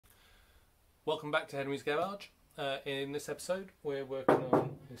Welcome back to Henry's Garage. In this episode we're working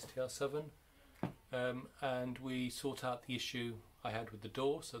on this TR7 and we sort out the issue I had with the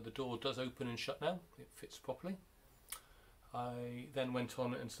door. So the door does open and shut now, it fits properly. I then went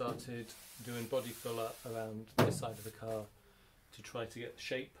on and started doing body filler around this side of the car to try to get the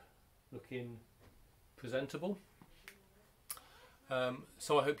shape looking presentable.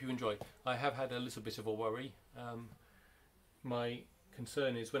 So I hope you enjoy. I have had a little bit of a worry. My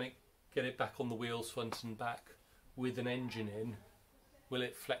concern is when I get it back on the wheels front and back with an engine in, will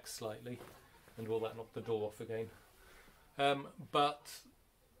it flex slightly and will that knock the door off again? But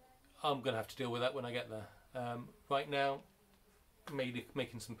I'm going to have to deal with that when I get there. Right now,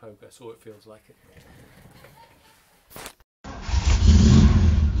 making some progress, or it feels like it.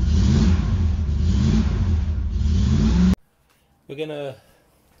 We're going to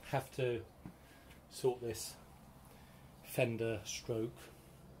have to sort this fender stroke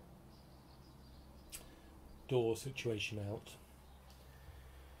door situation out,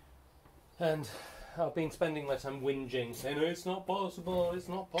 and I've been spending my time whinging saying, oh, it's not possible,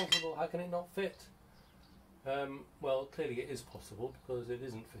 how can it not fit? Well, clearly it is possible because it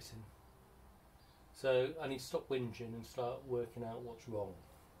isn't fitting, so I need to stop whinging and start working out what's wrong.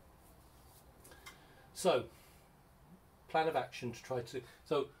 So plan of action to try to,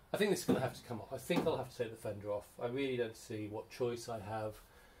 so I think this is going to have to come off. I think I'll have to take the fender off. I really don't see what choice I have,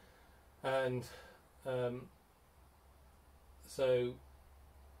 and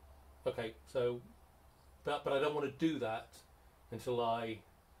but I don't want to do that until I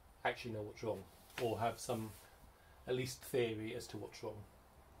actually know what's wrong, or have some at least theory as to what's wrong.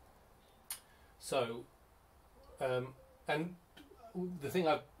 So and the thing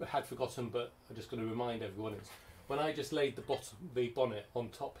I had forgotten, but I'm just going to remind everyone, is when I just laid the bonnet on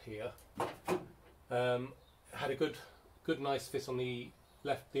top here, had a good nice fit on the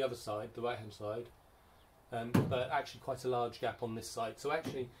other side, the right hand side, but actually quite a large gap on this side. So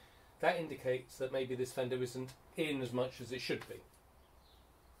actually that indicates that maybe this fender isn't in as much as it should be.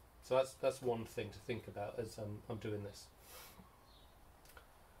 So that's one thing to think about as I'm doing this.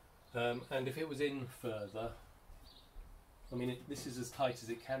 And if it was in further, I mean, this is as tight as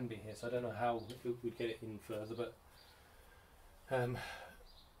it can be here, so I don't know how we'd get it in further, but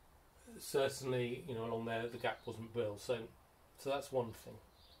certainly, you know, along there the gap wasn't real, so that's one thing.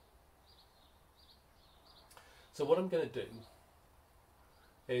 So what I'm going to do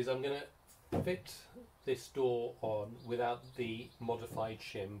is I'm going to fit this door on without the modified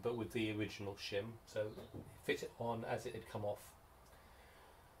shim, but with the original shim, so fit it on as it had come off.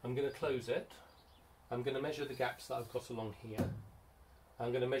 I'm going to close it. I'm going to measure the gaps that I've got along here. I'm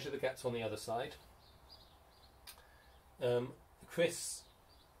going to measure the gaps on the other side. Chris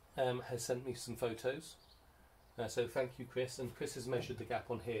has sent me some photos, so thank you, Chris. And Chris has measured the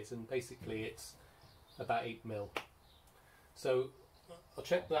gap on his, and basically it's about 8mm. So I'll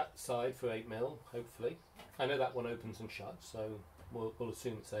check that side for 8mm, hopefully. I know that one opens and shuts, so we'll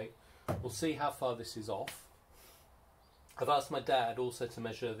assume it's 8. We'll see how far this is off. I've asked my dad also to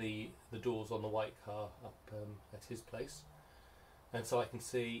measure the doors on the white car up at his place, and so I can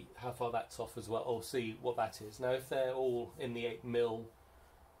see how far that's off as well, or see what that is. Now if they're all in the 8mm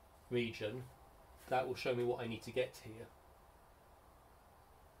region, that will show me what I need to get here.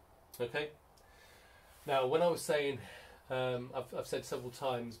 Okay? Now when I was saying, I've said several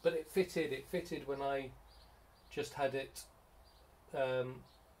times, but it fitted when I just had it,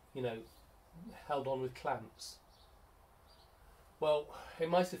 you know, held on with clamps. Well, it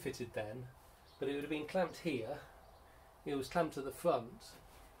might have fitted then, but it would have been clamped here. It was clamped at the front,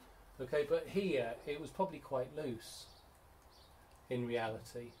 okay, but here it was probably quite loose in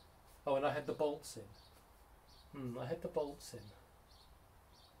reality. Oh, and I had the bolts in. I had the bolts in.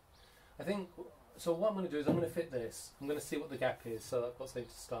 I think, so what I'm going to do is I'm going to fit this. I'm going to see what the gap is, so I've got something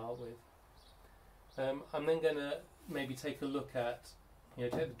to start with. I'm then going to maybe take a look at, you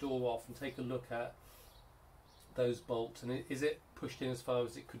know, take the door off and take a look at those bolts, and is it pushed in as far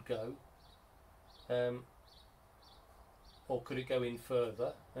as it could go, or could it go in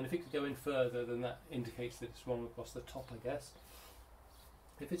further? And if it could go in further, then that indicates that it's wrong across the top, I guess.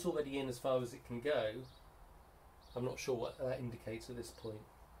 If it's already in as far as it can go, I'm not sure what that indicates at this point.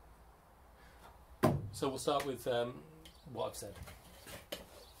 So we'll start with what I've said.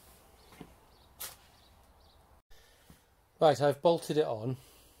 Right, I've bolted it on.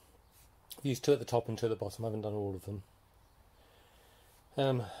 Used 2 at the top and 2 at the bottom. I haven't done all of them.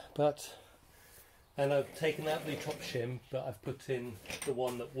 And I've taken out the top shim, but I've put in the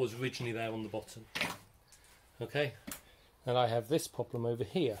one that was originally there on the bottom. Okay, and I have this problem over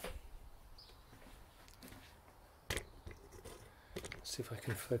here. See if I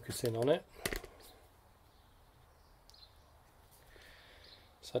can focus in on it.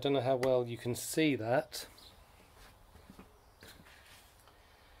 So I don't know how well you can see that,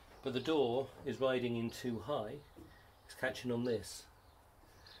 but the door is riding in too high. It's catching on this.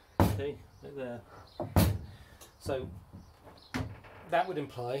 Okay, right there. So that would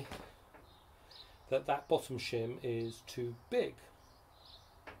imply that that bottom shim is too big.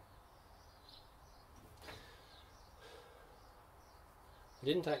 I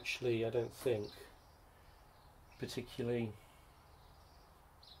didn't actually, I don't think, particularly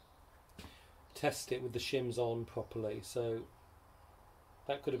test it with the shims on properly, so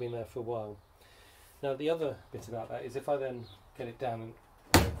that could have been there for a while. Now the other bit about that is if I then get it down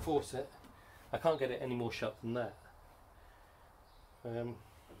and force it, I can't get it any more shut than that.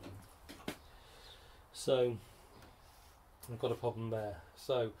 So I've got a problem there.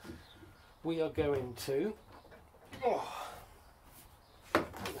 So we are going to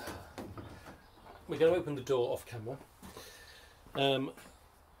we're going to open the door off camera,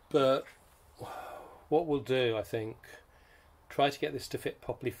 but what we'll do, I think, try to get this to fit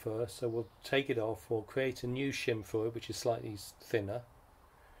properly first. So we'll take it off, we'll create a new shim for it which is slightly thinner.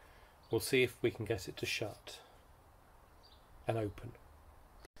 We'll see if we can get it to shut and open.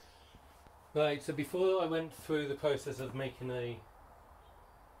 Right, so before I went through the process of making a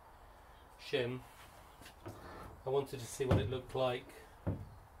shim, I wanted to see what it looked like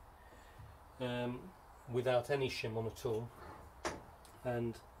without any shim on at all,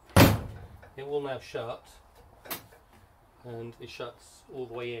 and it will now shut, and it shuts all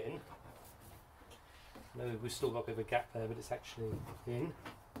the way in. No, we've still got a bit of a gap there, but it's actually in.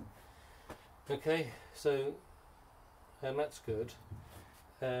 Okay, so that's good,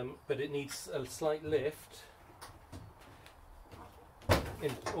 but it needs a slight lift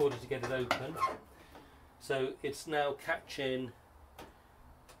in order to get it open. So it's now catching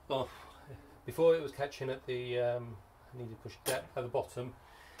off. Before it was catching at the I need to push that at the bottom.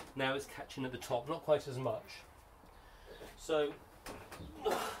 Now it's catching at the top, not quite as much. So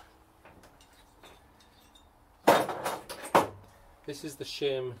this is the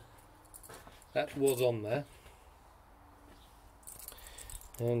shim that was on there,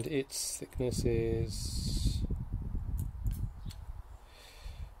 and its thickness is,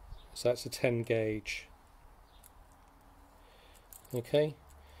 so that's a 10 gauge. Okay,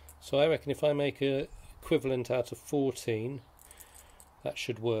 so I reckon if I make a equivalent out of 14, that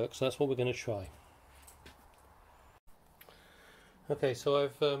should work. So that's what we're going to try. Okay, so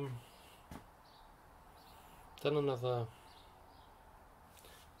I've done another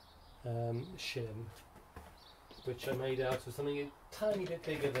shim, which I made out of something a tiny bit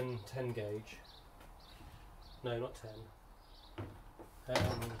bigger than 10 gauge. No, not 10.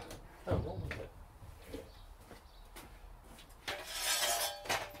 Oh, what was it?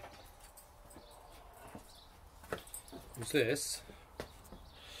 It was this,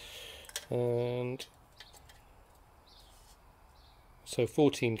 and so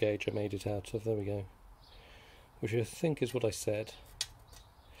 14 gauge I made it out of. There we go, which I think is what I said.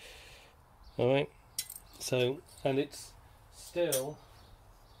 Alright, so, and it's still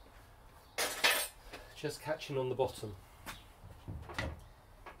just catching on the bottom.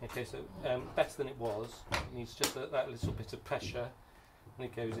 Okay, so better than it was. It needs just that little bit of pressure and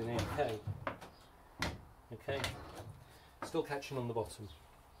it goes in okay. Okay, still catching on the bottom.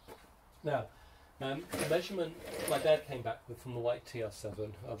 Now, the measurement my dad came back with from the white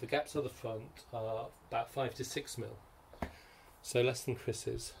TR7 of the gaps of the front are about 5 to 6 mil, so less than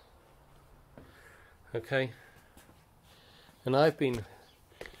Chris's. Okay, and I've been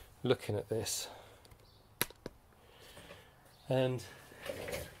looking at this, and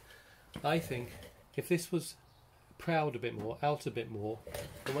I think if this was proud a bit more, out a bit more,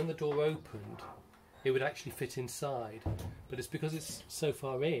 and when the door opened it would actually fit inside, but it's because it's so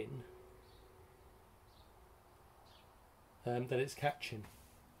far in that it's catching.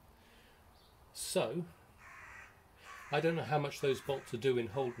 So I don't know how much those bolts are doing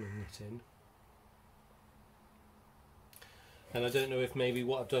holding it in, and I don't know if maybe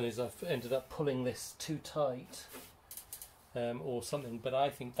what I've done is I've ended up pulling this too tight or something, but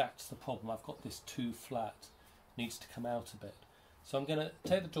I think that's the problem. I've got this too flat, needs to come out a bit. So I'm going to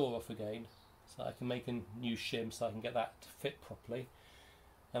take the door off again so I can make a new shim so I can get that to fit properly,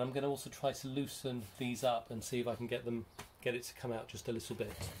 and I'm going to also try to loosen these up and see if I can get it to come out just a little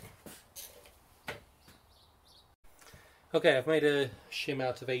bit. Okay, I've made a shim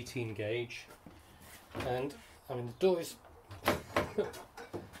out of 18 gauge, and I mean the door is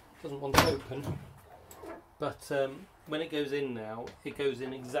doesn't want to open, but when it goes in now, it goes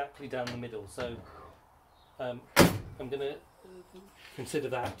in exactly down the middle. So I'm going to consider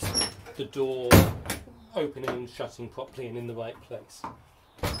that the door opening and shutting properly and in the right place.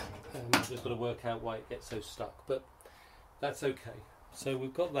 I've just got to work out why it gets so stuck, but that's okay. So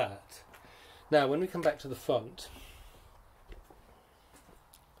we've got that. Now when we come back to the front,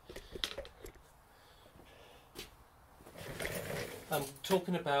 I'm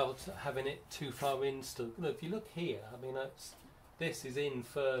talking about having it too far in still. Look, if you look here, I mean, this is in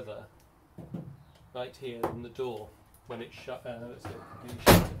further, right here than the door when it's shut. Let's get it completely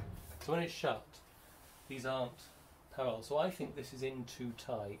shut. So when it's shut, these aren't parallel. So I think this is in too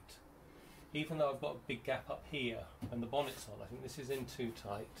tight. Even though I've got a big gap up here and the bonnet's on, I think this is in too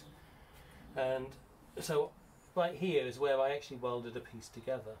tight. And so right here is where I actually welded a piece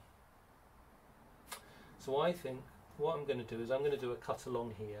together. So I think what I'm going to do is I'm going to do a cut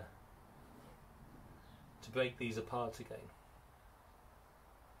along here to break these apart again.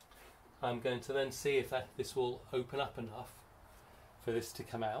 I'm going to then see if this will open up enough for this to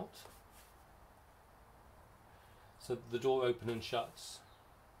come out. So the door opens and shuts.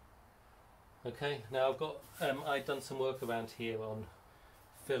 Okay, now I've got, I've done some work around here on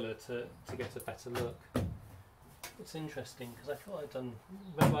filler to get a better look. It's interesting because I thought I'd done,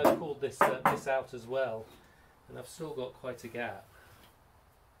 remember I pulled this out as well, and I've still got quite a gap.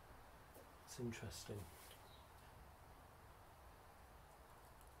 It's interesting.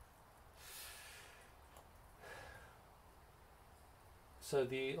 So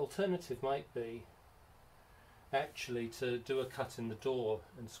the alternative might be actually to do a cut in the door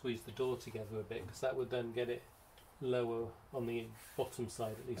and squeeze the door together a bit, because that would then get it lower on the bottom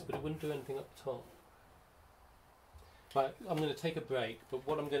side at least, but it wouldn't do anything up top. Right, I'm going to take a break, but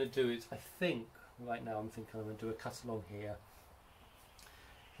what I'm going to do is, I think right now I'm thinking I'm going to do a cut along here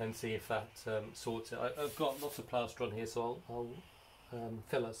and see if that sorts it. I've got lots of plaster on here, so I'll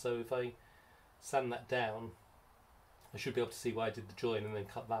filler, so if I sand that down I should be able to see why I did the join and then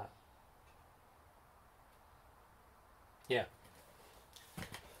cut that. Yeah.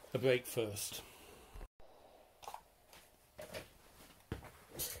 A break first.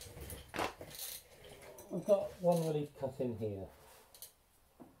 I've got one relief cut in here,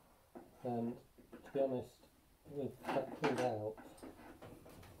 and to be honest, with that pulled out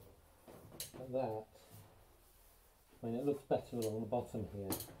like that, I mean it looks better along the bottom here.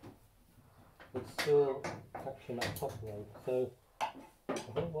 It's still catching that top row, so I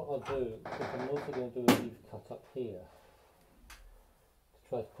think what I'll do is I'm also going to do a relief cut up here to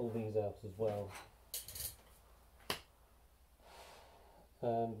try to pull these out as well.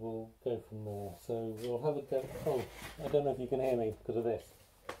 And we'll go from there. So we'll have a go. Oh, I don't know if you can hear me because of this,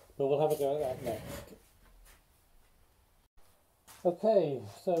 but we'll have a go at that next. Okay,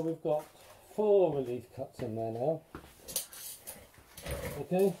 so we've got 4 relief cuts in there now.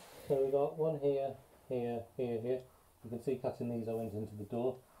 Okay, so we've got one here, here, here, here. You can see cutting these I went into the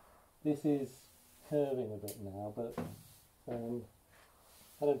door. This is curving a bit now, but I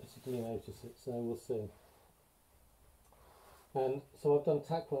don't particularly notice it, so we'll see. And so I've done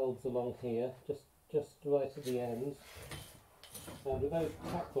tack welds along here, just right at the ends. And with those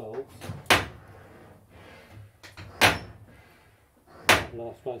tack welds,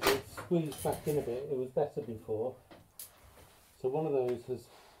 last right, so it's squeezed back in a bit. It was better before. So one of those has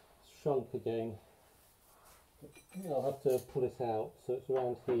shrunk again. I'll have to pull it out, so it's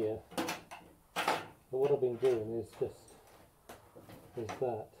around here. But what I've been doing is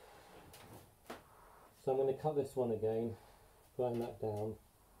that. So I'm going to cut this one again, grind that down,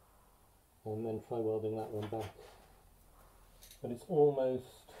 and then try welding that one back. But it's almost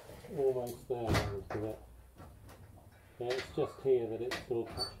there with it. Yeah, it's just here that it's still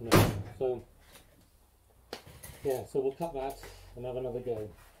catching up. So yeah, so we'll cut that and have another go.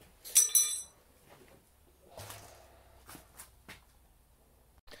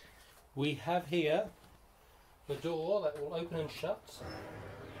 We have here the door that will open and shut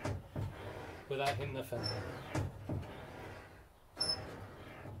without hitting the fender.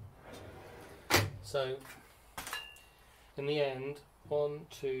 So in the end, 1,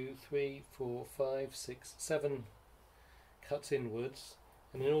 2, 3, 4, 5, 6, 7 cuts inwards,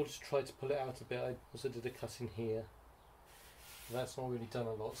 and in order to try to pull it out a bit I also did a cut in here. That's not really done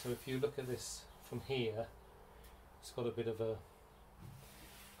a lot, so if you look at this from here, it's got a bit of a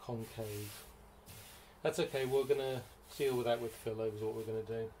concave. That's okay, we're going to deal with that with filler is what we're going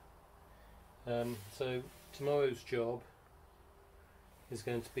to do. So tomorrow's job is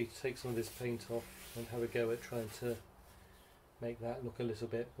going to be to take some of this paint off and have a go at trying to make that look a little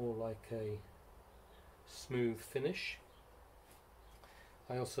bit more like a smooth finish.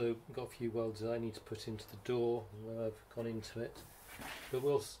 I also got a few welds that I need to put into the door where I've gone into it, but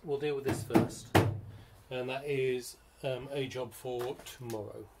we'll deal with this first, and that is a job for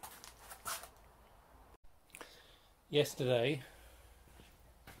tomorrow.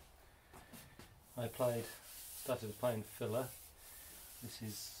 I started applying filler. This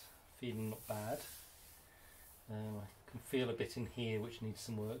is feeling not bad. I can feel a bit in here which needs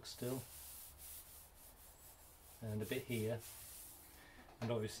some work still, and a bit here,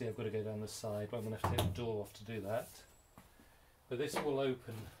 and obviously I've got to go down the side, but I'm going to have to take the door off to do that. But this will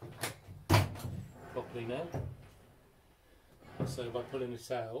open properly now, so by pulling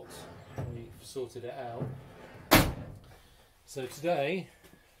it out we've sorted it out. So today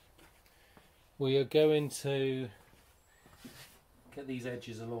we are going to get these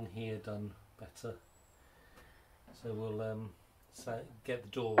edges along here done better. So we'll get the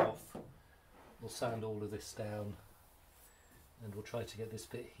door off, we'll sand all of this down, and we'll try to get this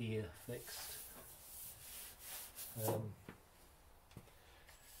bit here fixed.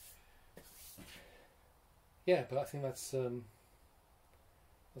 Yeah, but I think that's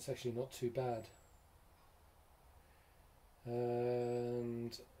actually not too bad.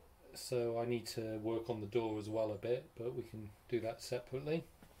 And so I need to work on the door as well a bit, but we can do that separately.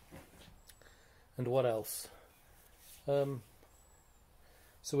 And what else?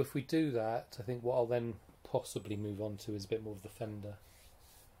 So if we do that, I think what I'll then possibly move on to is a bit more of the fender.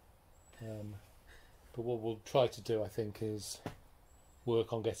 But what we'll try to do, I think, is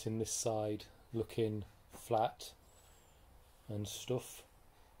work on getting this side looking flat and stuff,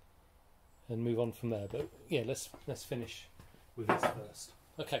 and move on from there. But yeah, let's finish with this first.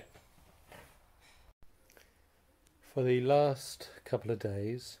 Okay. For the last couple of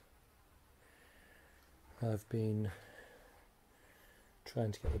days, I've been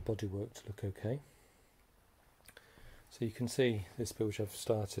trying to get the bodywork to look okay. So you can see this bit which I've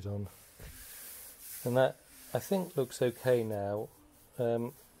started on, and that I think looks okay now.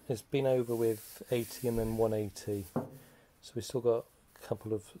 It's been over with 80 and then 180, so we've still got a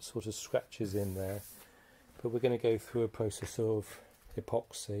couple of sort of scratches in there, but we're going to go through a process of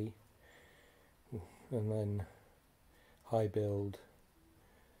epoxy and then high build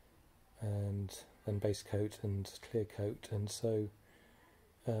and then base coat and clear coat, and so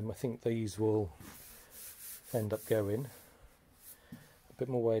I think these will end up going. A bit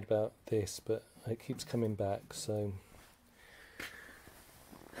more worried about this, but it keeps coming back. So,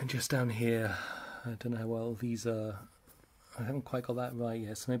 and just down here, I don't know how well these are. I haven't quite got that right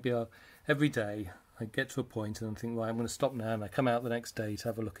yet, so maybe every day I get to a point and I think, right, I'm going to stop now, and I come out the next day to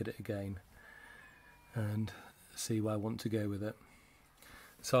have a look at it again and see where I want to go with it.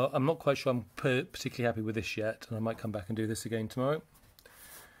 So I'm not quite sure I'm particularly happy with this yet, and I might come back and do this again tomorrow.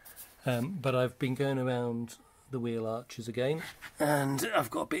 But I've been going around the wheel arches again, and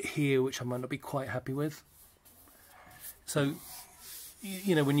I've got a bit here which I might not be quite happy with. So,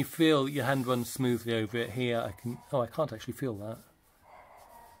 you know, when you feel your hand runs smoothly over it here, I can't actually feel that.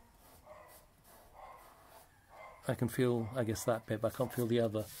 I can feel, I guess, that bit, but I can't feel the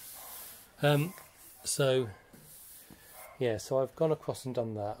other. So, yeah, so I've gone across and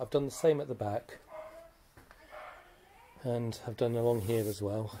done that. I've done the same at the back, and I've done along here as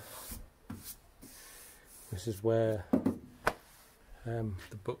well. This is where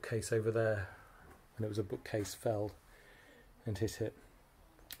the bookcase over there, when it was a bookcase, fell and hit it.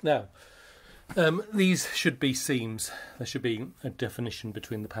 Now, these should be seams. There should be a definition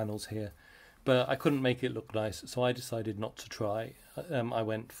between the panels here, but I couldn't make it look nice, so I decided not to try. I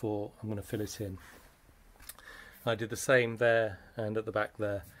went for, I'm going to fill it in. I did the same there and at the back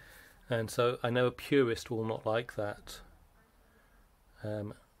there, and so I know a purist will not like that,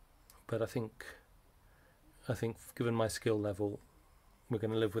 but I think given my skill level, we're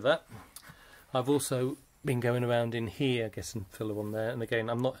going to live with that. I've also been going around in here getting filler on there, and again,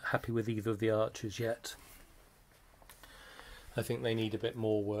 I'm not happy with either of the arches yet. I think they need a bit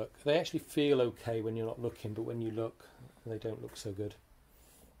more work. They actually feel okay when you're not looking, but when you look, they don't look so good.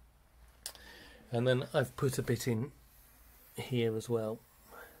 And then I've put a bit in here as well.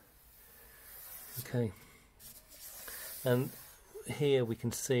 Okay. And here we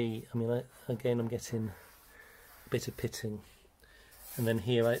can see, I mean, again, I'm getting a bit of pitting. And then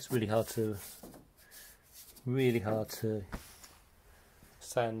here it's really hard to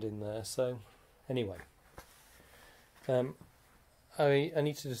sand in there. So anyway, I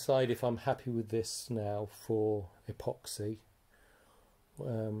need to decide if I'm happy with this now for epoxy,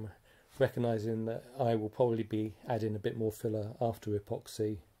 recognising that I will probably be adding a bit more filler after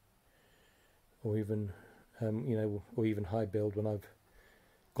epoxy, or even or even high build when I've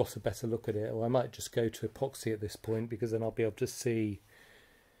got a better look at it, or I might just go to epoxy at this point, because then I'll be able to see,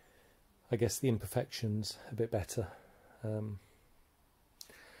 I guess, the imperfections a bit better.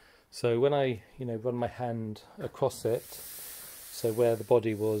 So when I run my hand across it, so where the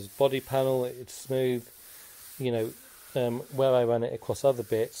body was body panel, it's smooth, where I ran it across other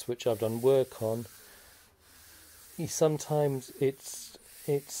bits which I've done work on, sometimes it's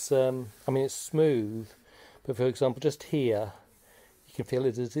I mean, it's smooth, but for example just here you can feel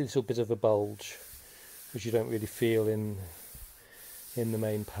there's a little bit of a bulge which you don't really feel in the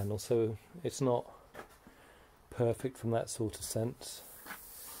main panel, so it's not perfect from that sort of sense,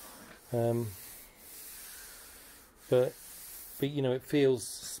 but you know, it feels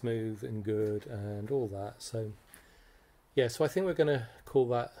smooth and good and all that. So yeah, so I think we're going to call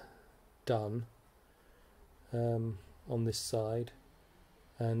that done on this side.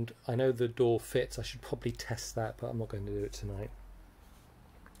 And I know the door fits. I should probably test that, but I'm not going to do it tonight.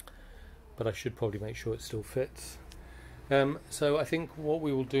 But I should probably make sure it still fits. So I think what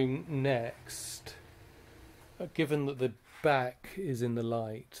we will do next, given that the back is in the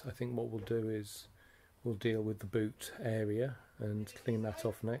light, I think what we'll do is we'll deal with the boot area and clean that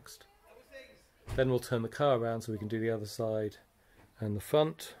off next. Then we'll turn the car around so we can do the other side and the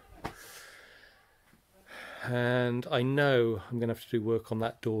front. And I know I'm going to have to do work on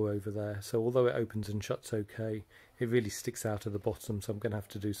that door over there. So although it opens and shuts okay, it really sticks out at the bottom, so I'm going to have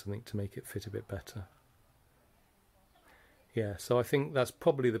to do something to make it fit a bit better. Yeah, so I think that's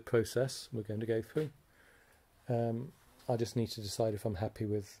probably the process we're going to go through. I just need to decide if I'm happy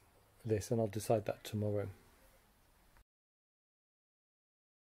with this, and I'll decide that tomorrow.